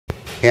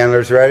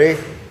Handlers ready?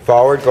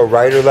 Forward, go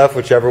right or left,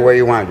 whichever way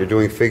you want. You're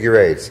doing figure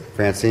eights.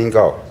 Francine,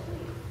 go.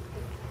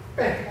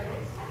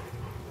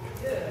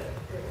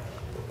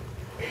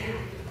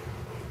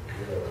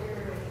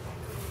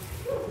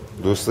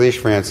 Loose leash,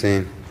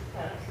 Francine.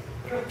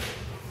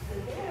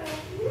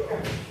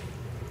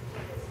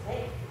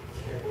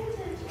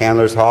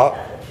 Handlers halt.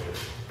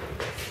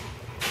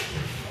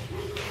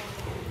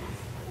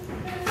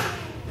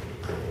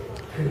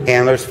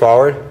 Handlers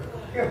forward.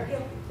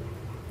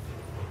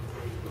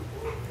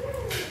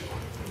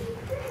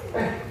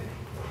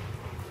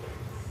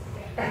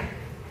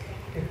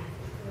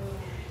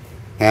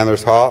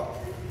 Handlers halt.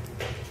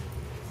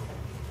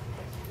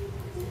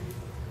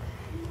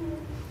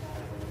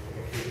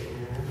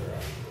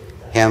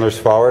 Handlers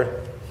forward.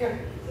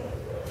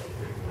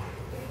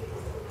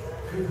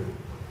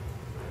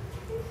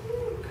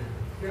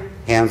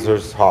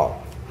 Handlers halt.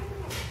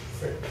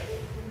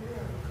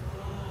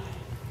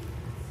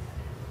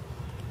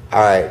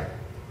 All right.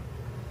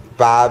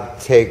 Bob,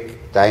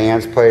 take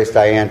Diane's place.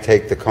 Diane,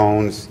 take the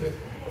cones.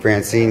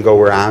 Francine, go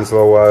where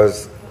Onslow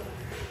was.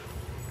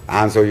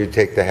 Onslow, you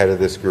take the head of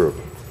this group.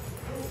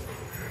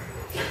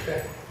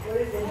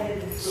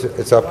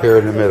 It's up here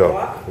in the middle.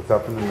 It's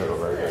up in the middle,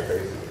 right there,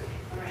 basically.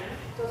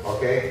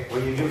 Okay?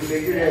 When you do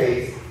figure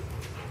eights,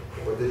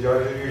 what the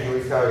judges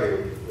usually tell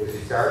you is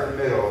you start in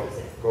the middle,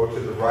 go to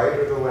the right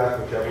or the left,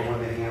 whichever one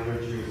the handler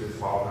chooses,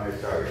 halt when I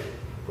tell you.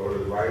 Go to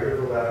the right or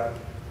the left.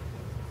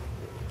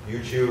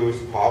 You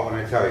choose, halt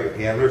when I tell you.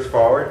 Handlers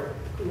forward.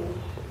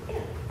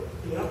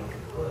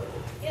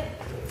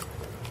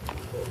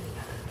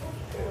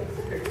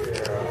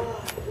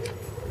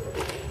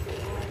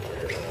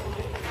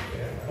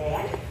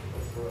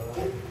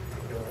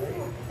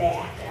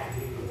 Back.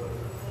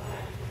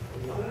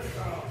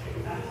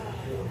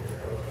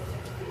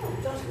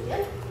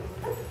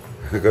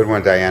 Good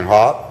one, Diane.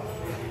 Halt.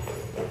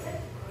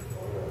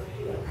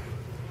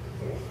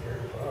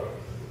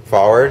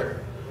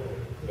 Forward.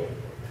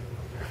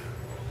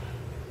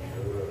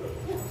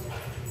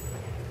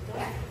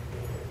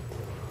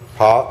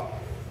 Halt.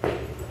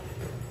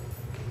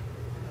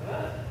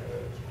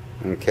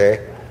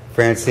 Okay.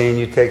 Francine,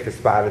 you take the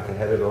spot at the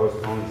head of those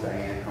cones.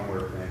 Diane, come where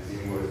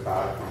Francine was.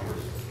 Bob, come where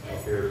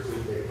up here.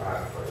 Sue, take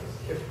Bob's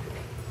place.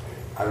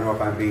 I don't know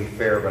if I'm being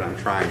fair, but I'm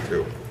trying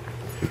to.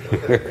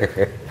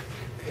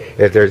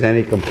 If there's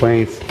any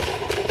complaints,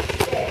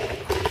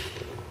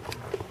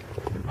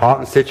 halt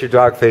and sit your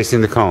dog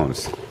facing the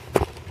cones.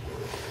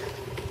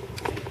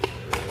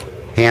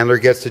 Handler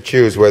gets to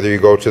choose whether you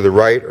go to the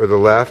right or the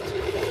left.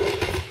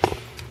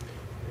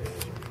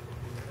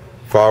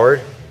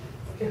 Forward.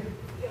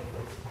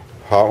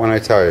 Halt when I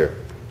tell you.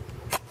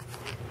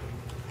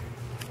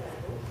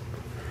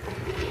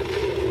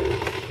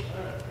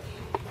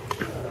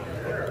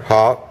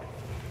 Halt.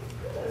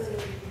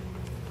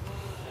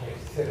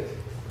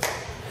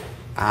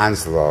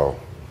 Onslow.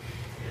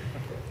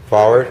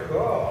 Forward.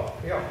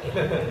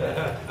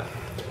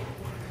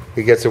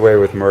 He gets away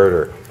with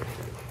murder.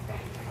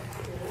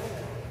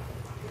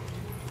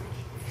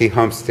 He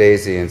humps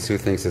Daisy and Sue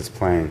thinks it's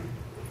plain.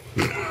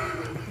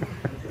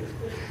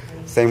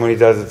 Same when he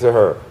does it to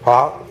her.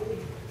 Hop.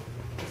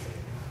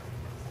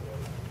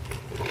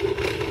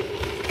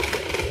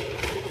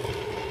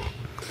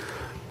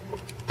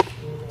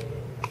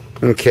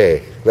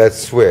 Okay, let's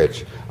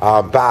switch.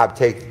 Bob,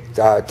 take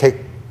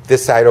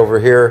this side over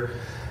here.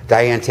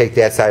 Diane, take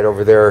that side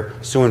over there.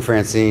 Sue and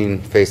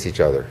Francine face each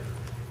other.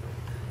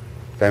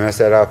 Did I mess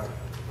that up?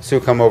 Sue,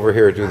 come over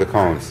here, do the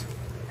cones.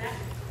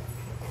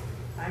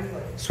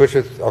 Switch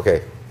with,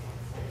 okay.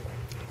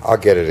 I'll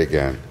get it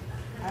again.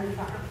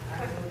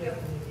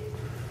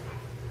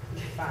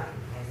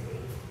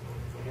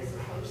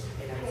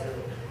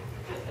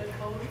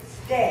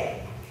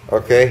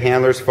 Okay,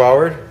 handlers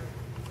forward.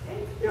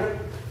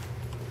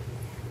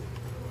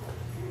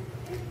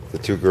 The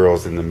two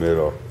girls in the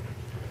middle.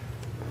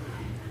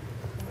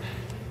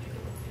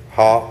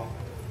 Halt.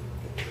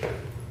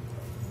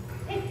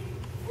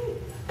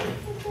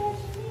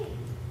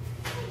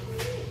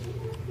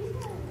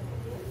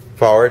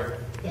 Forward.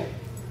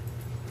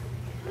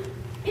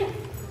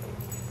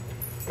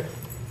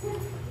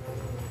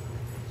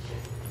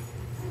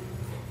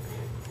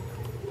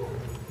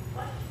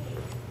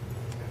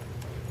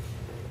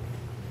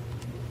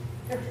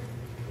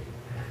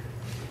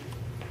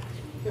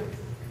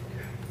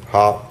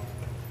 Halt.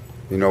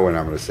 You know when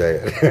I'm going to say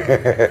it.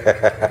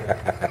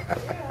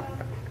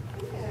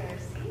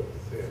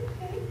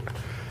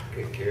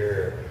 Good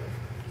care.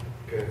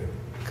 Good.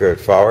 Good.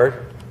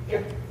 Forward.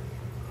 Yep.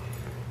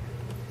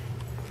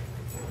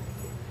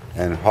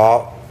 And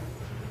halt.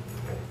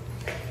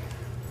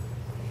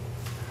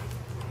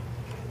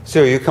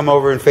 Sue, you come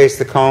over and face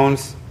the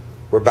cones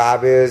where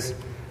Bob is.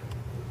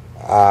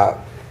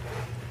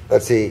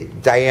 Let's see.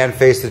 Diane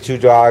face the two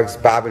dogs.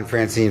 Bob and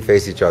Francine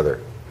face each other.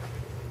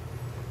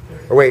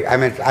 Or wait,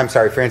 I'm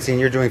sorry, Francine,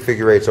 you're doing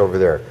figure eights over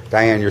there.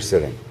 Diane, you're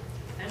sitting.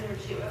 And where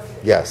she was?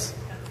 Yes.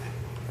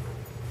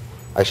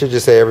 I should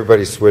just say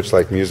everybody switch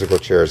like musical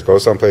chairs. Go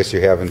someplace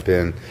you haven't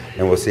been,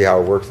 and we'll see how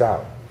it works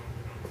out.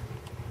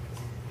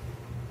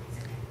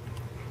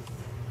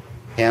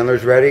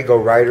 Handlers ready? Go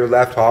right or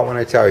left, halt when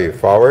I tell you.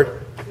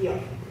 Forward. Yeah.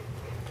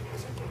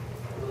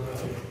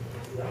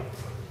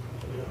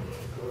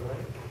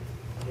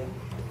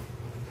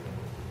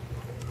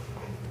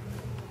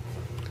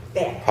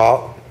 Back.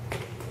 Halt.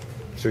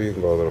 So you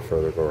can go a little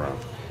further, go around.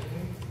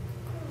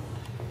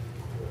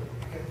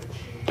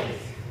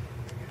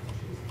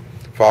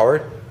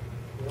 Forward.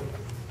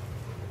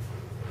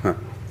 Huh.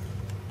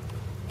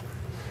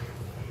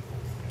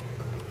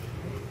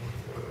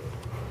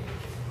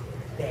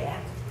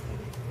 Back.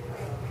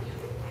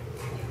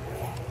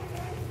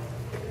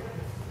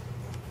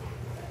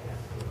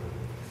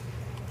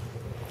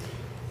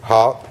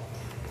 Halt.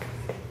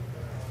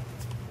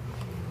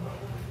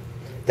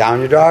 Down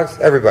your dogs,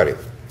 everybody.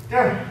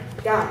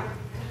 Down.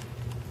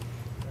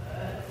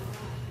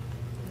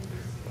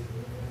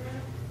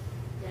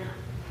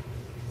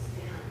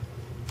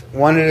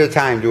 One at a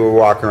time, do a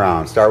walk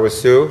around. Start with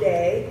Sue.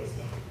 Stay.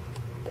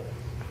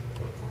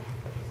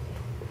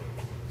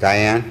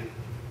 Diane.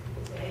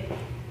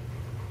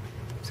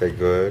 Say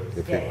good if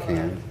you Stay.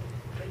 can.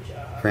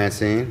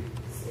 Francine.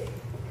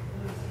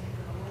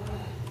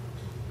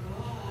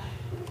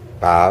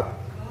 Bob.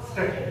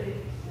 Stay.